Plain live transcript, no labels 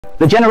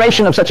The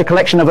generation of such a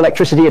collection of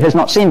electricity it has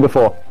not seen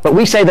before. But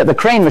we say that the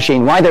crane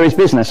machine, why there is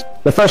business,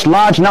 the first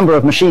large number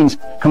of machines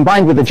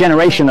combined with the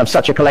generation of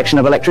such a collection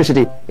of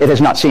electricity it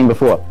has not seen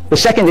before. The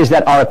second is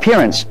that our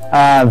appearance,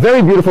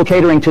 very beautiful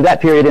catering to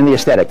that period in the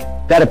aesthetic.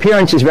 That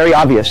appearance is very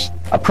obvious.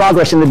 A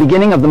progress in the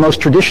beginning of the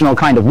most traditional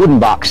kind of wooden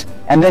box,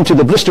 and then to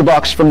the blister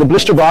box, from the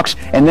blister box,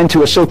 and then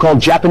to a so-called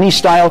Japanese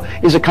style,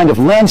 is a kind of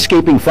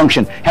landscaping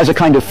function, has a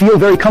kind of feel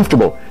very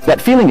comfortable.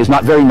 That feeling is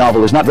not very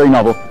novel,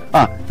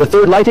 The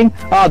third lighting?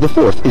 The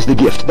fourth is the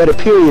gift, that a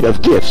period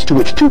of gifts to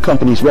which two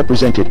companies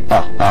represented.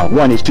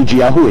 One is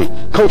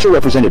Tujiahui, culture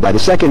represented by the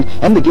second,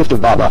 and the gift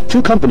of Baba.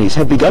 Two companies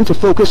have begun to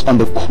focus on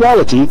the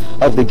quality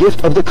of the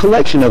gift of the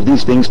collection of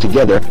these things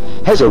together,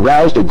 has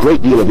aroused a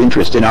great deal of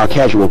interest in our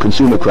casual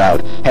consumer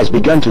crowd, has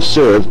begun to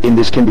serve in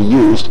this can be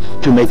used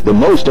to make the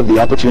most of the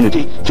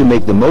opportunity, to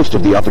make the most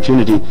of the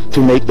opportunity,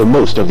 to make the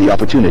most of the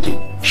opportunity.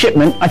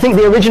 Shipment. I think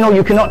the original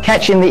you cannot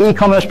catch in the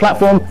e-commerce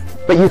platform,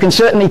 but you can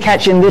certainly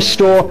catch in this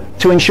store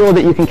to ensure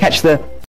that you can catch the